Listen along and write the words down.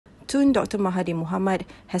Tun Dr Mahathir Mohamad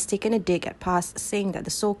has taken a dig at PAS, saying that the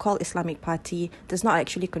so-called Islamic party does not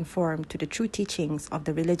actually conform to the true teachings of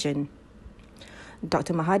the religion.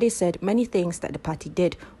 Dr Mahathir said many things that the party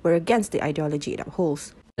did were against the ideology it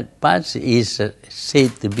upholds. PAS is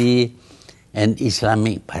said to be an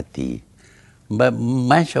Islamic party, but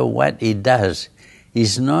much of what it does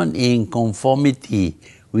is not in conformity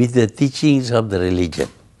with the teachings of the religion.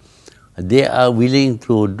 They are willing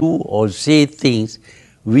to do or say things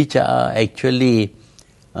which are actually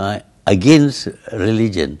against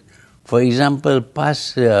religion. For example,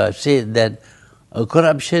 PAS said that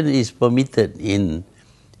corruption is permitted in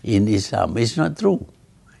Islam. It's not true.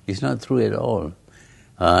 It's not true at all.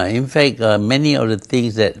 In fact, many of the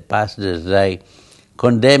things that PAS does, like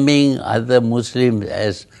condemning other Muslims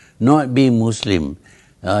as not being Muslim,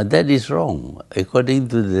 that is wrong. According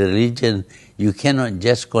to the religion, you cannot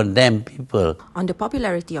just condemn people. On the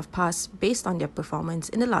popularity of PAS based on their performance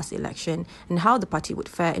in the last election and how the party would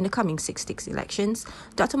fare in the coming 6 elections,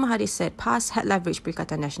 Dr Mahathir said PAS had leveraged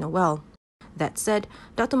Perikatan Nasional well. That said,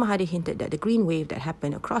 Dr Mahathir hinted that the green wave that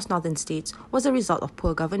happened across northern states was a result of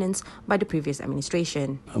poor governance by the previous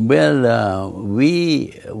administration. Well,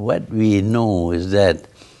 what we know is that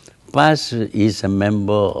PAS is a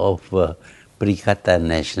member of Perikatan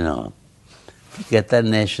Nasional.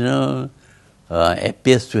 Perikatan Nasional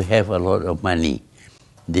appears to have a lot of money.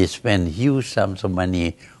 They spend huge sums of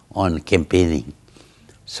money on campaigning.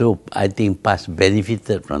 So I think PAS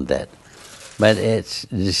benefited from that. But at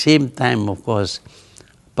the same time, of course,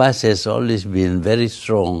 PAS has always been very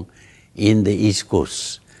strong in the East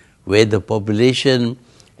Coast, where the population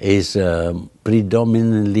is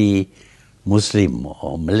predominantly Muslim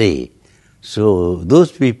or Malay. So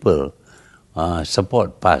those people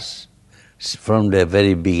support PAS from the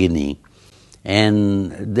very beginning,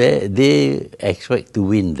 and they expect to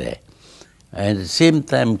win there. At the same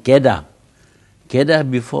time, Kedah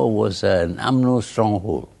before was an UMNO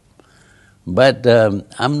stronghold. But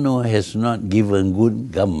UMNO has not given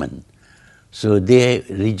good government, so they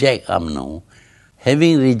reject UMNO.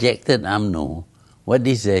 Having rejected UMNO, what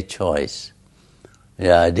is their choice?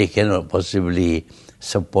 They cannot possibly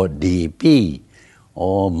support DAP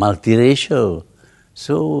or multiracial,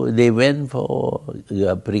 so they went for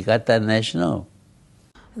Perikatan Nasional.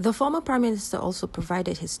 The former Prime Minister also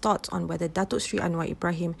provided his thoughts on whether Datuk Seri Anwar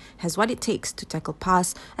Ibrahim has what it takes to tackle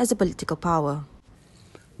PAS as a political power.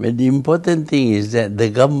 But the important thing is that the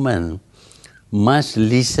government must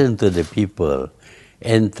listen to the people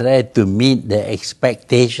and try to meet the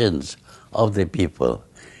expectations of the people.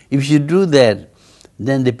 If you do that,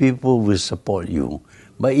 then the people will support you.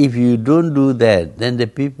 But if you don't do that, then the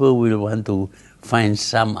people will want to find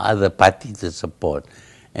some other party to support.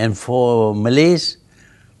 And for Malays,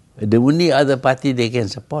 the only other party they can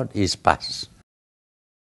support is PAS.